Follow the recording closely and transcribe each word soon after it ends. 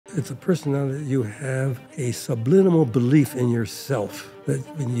It's a personality that you have a subliminal belief in yourself that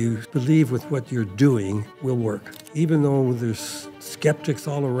when you believe with what you're doing will work. Even though there's skeptics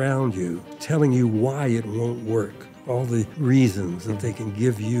all around you telling you why it won't work, all the reasons that they can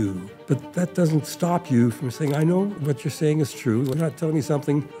give you. But that doesn't stop you from saying, I know what you're saying is true. You're not telling me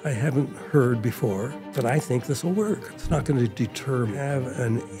something I haven't heard before, but I think this will work. It's not going to deter me. Have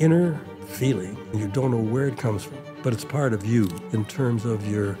an inner feeling. You don't know where it comes from, but it's part of you in terms of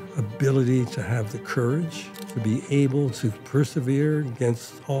your ability to have the courage to be able to persevere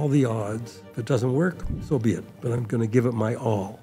against all the odds. If it doesn't work, so be it. But I'm going to give it my all.